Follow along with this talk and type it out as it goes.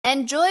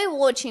Enjoy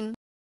watching.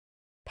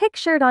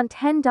 Pictured on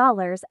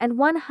 $10 and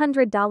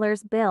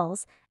 $100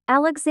 bills,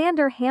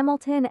 Alexander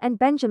Hamilton and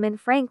Benjamin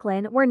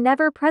Franklin were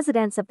never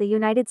presidents of the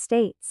United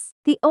States.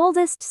 The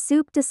oldest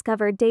soup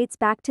discovered dates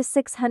back to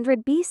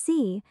 600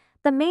 BC.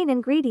 The main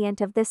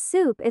ingredient of this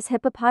soup is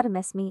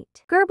hippopotamus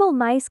meat. Gerbil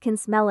mice can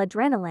smell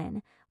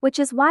adrenaline, which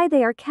is why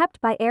they are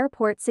kept by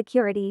airport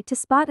security to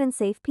spot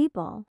unsafe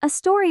people. A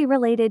story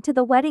related to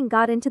the wedding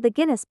got into the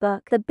Guinness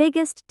Book. The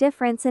biggest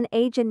difference in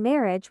age in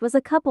marriage was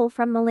a couple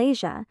from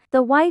Malaysia.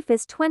 The wife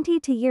is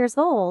 22 years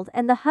old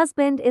and the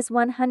husband is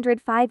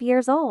 105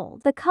 years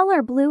old. The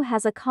color blue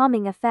has a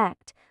calming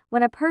effect.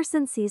 When a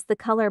person sees the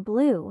color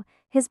blue,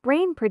 his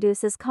brain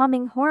produces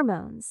calming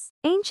hormones.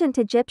 Ancient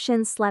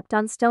Egyptians slept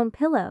on stone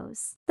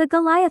pillows. The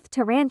Goliath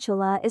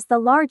tarantula is the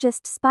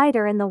largest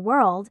spider in the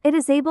world. It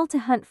is able to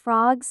hunt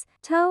frogs,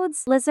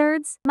 toads,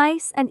 lizards,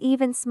 mice, and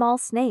even small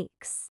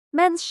snakes.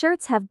 Men's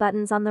shirts have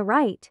buttons on the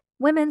right,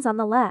 women's on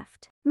the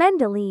left.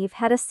 Mendeleev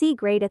had a C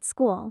grade at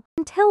school.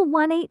 Until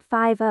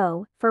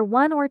 1850, for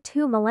 1 or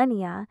 2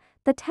 millennia,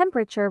 the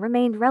temperature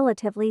remained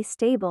relatively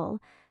stable,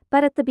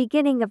 but at the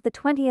beginning of the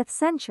 20th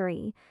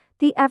century,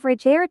 the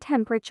average air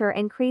temperature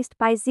increased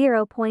by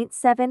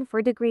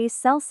 0.74 degrees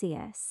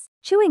Celsius.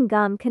 Chewing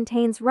gum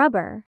contains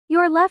rubber.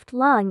 Your left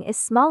lung is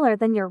smaller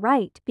than your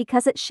right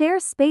because it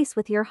shares space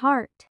with your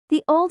heart.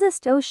 The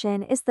oldest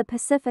ocean is the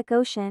Pacific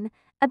Ocean,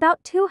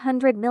 about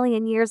 200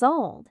 million years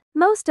old.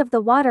 Most of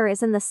the water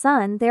is in the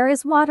sun. There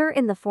is water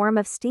in the form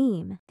of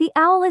steam. The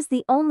owl is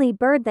the only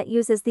bird that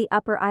uses the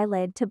upper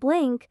eyelid to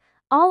blink.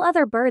 All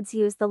other birds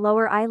use the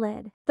lower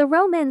eyelid. The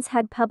Romans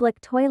had public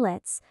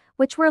toilets,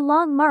 which were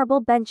long marble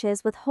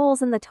benches with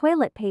holes in the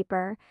toilet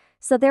paper,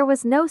 so there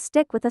was no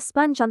stick with a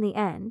sponge on the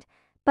end,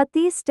 but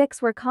these sticks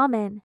were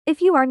common.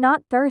 If you are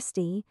not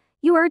thirsty,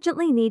 you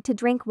urgently need to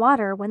drink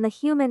water. When the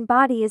human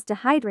body is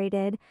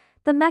dehydrated,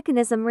 the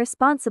mechanism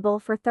responsible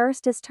for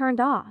thirst is turned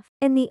off.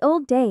 In the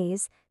old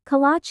days,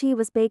 kolache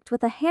was baked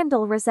with a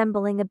handle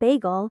resembling a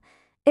bagel.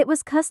 It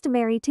was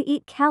customary to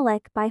eat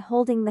kalak by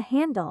holding the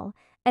handle,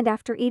 and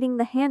after eating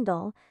the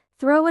handle,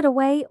 throw it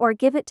away or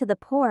give it to the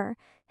poor,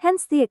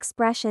 hence the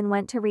expression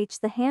went to reach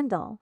the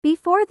handle.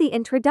 Before the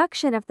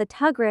introduction of the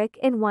tughrik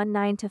in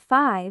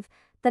 1905,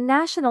 the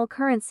national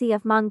currency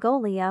of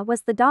Mongolia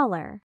was the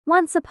dollar.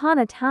 Once upon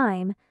a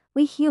time,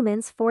 we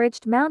humans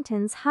foraged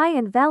mountains high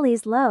and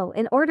valleys low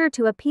in order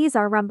to appease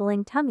our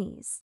rumbling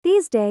tummies.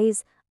 These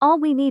days, all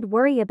we need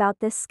worry about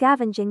this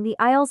scavenging the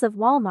aisles of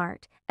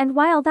Walmart, and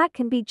while that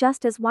can be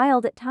just as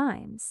wild at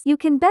times, you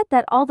can bet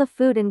that all the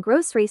food in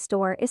grocery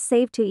store is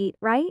saved to eat,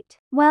 right?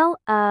 Well,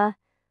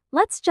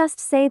 let's just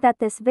say that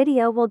this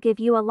video will give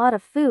you a lot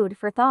of food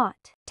for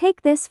thought.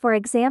 Take this for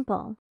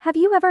example. Have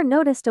you ever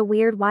noticed a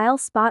weird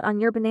wild spot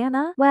on your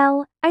banana?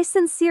 Well, I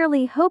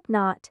sincerely hope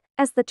not,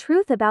 as the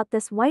truth about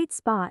this white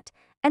spot,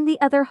 and the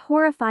other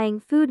horrifying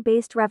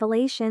food-based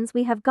revelations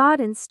we have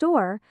got in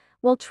store,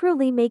 will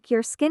truly make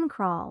your skin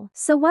crawl.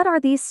 So what are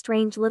these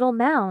strange little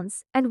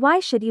mounds, and why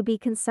should you be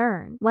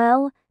concerned?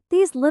 Well,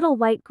 these little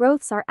white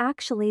growths are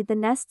actually the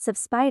nests of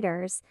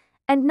spiders,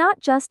 and not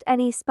just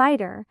any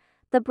spider,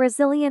 the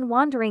Brazilian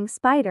wandering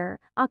spider,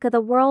 aka the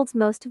world's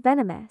most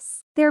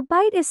venomous. Their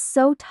bite is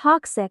so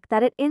toxic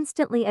that it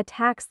instantly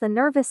attacks the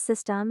nervous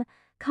system,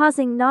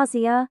 causing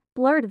nausea,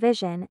 blurred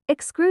vision,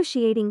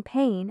 excruciating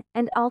pain,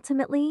 and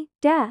ultimately,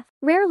 death.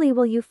 Rarely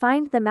will you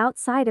find them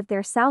outside of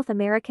their South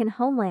American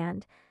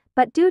homeland,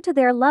 but due to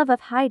their love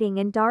of hiding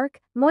in dark,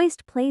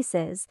 moist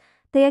places,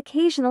 they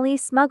occasionally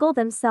smuggle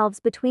themselves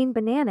between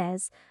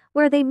bananas,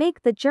 where they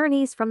make the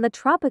journeys from the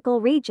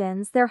tropical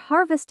regions. They're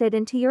harvested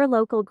into your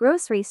local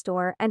grocery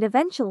store and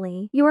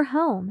eventually your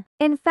home.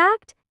 In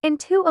fact, in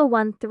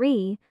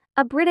 2013,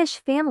 a British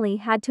family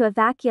had to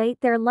evacuate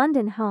their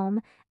London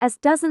home as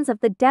dozens of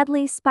the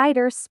deadly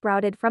spiders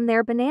sprouted from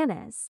their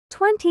bananas.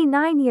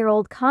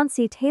 29-year-old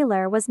Concy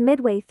Taylor was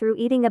midway through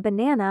eating a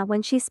banana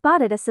when she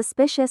spotted a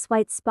suspicious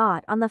white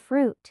spot on the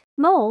fruit.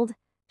 Mold,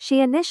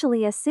 she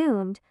initially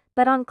assumed,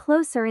 but on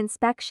closer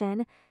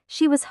inspection,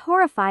 she was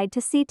horrified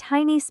to see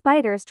tiny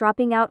spiders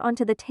dropping out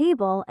onto the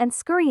table and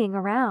scurrying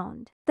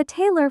around. The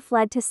Taylor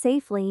fled to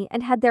safety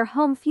and had their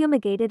home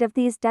fumigated of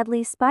these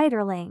deadly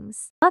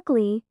spiderlings.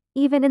 Luckily,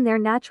 even in their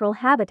natural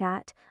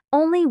habitat,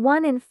 only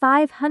 1 in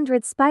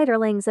 500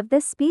 spiderlings of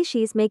this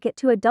species make it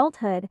to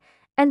adulthood,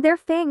 and their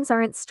fangs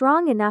aren't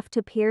strong enough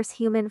to pierce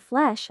human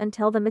flesh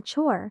until they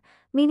mature,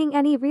 meaning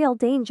any real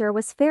danger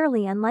was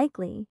fairly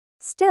unlikely.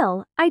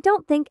 Still, I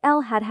don't think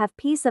I'd have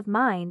peace of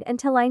mind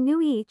until I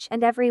knew each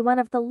and every one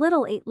of the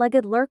little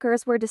 8-legged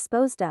lurkers were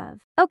disposed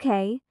of.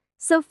 Okay,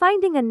 so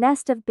finding a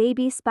nest of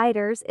baby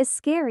spiders is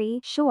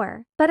scary,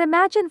 sure, but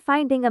imagine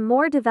finding a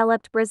more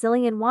developed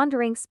Brazilian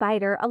wandering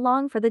spider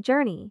along for the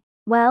journey.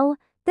 Well,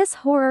 this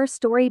horror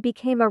story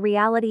became a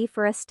reality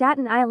for a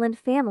Staten Island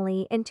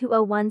family in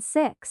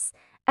 2016,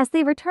 as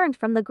they returned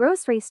from the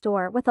grocery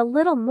store with a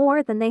little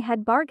more than they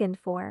had bargained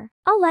for.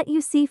 I'll let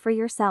you see for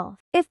yourself.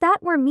 If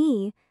that were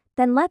me,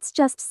 then let's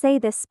just say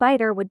this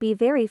spider would be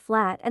very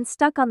flat and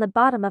stuck on the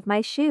bottom of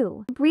my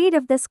shoe. The breed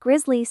of this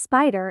grizzly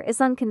spider is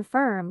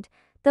unconfirmed.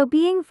 Though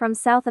being from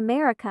South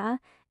America,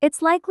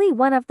 it's likely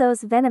one of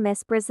those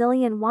venomous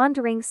Brazilian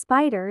wandering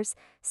spiders,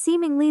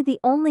 seemingly the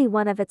only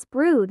one of its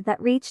brood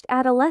that reached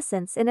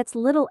adolescence in its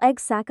little egg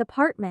sac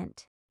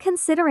apartment.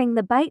 Considering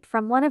the bite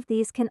from one of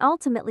these can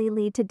ultimately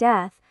lead to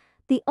death,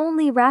 the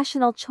only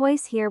rational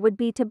choice here would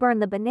be to burn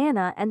the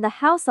banana and the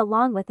house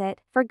along with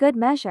it, for good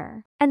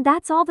measure. And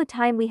that's all the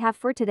time we have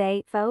for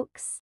today,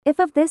 folks. If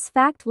of this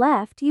fact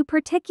left you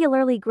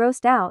particularly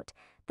grossed out,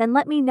 then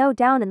let me know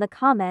down in the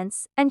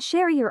comments and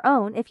share your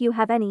own if you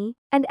have any.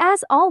 And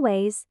as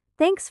always,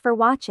 thanks for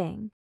watching.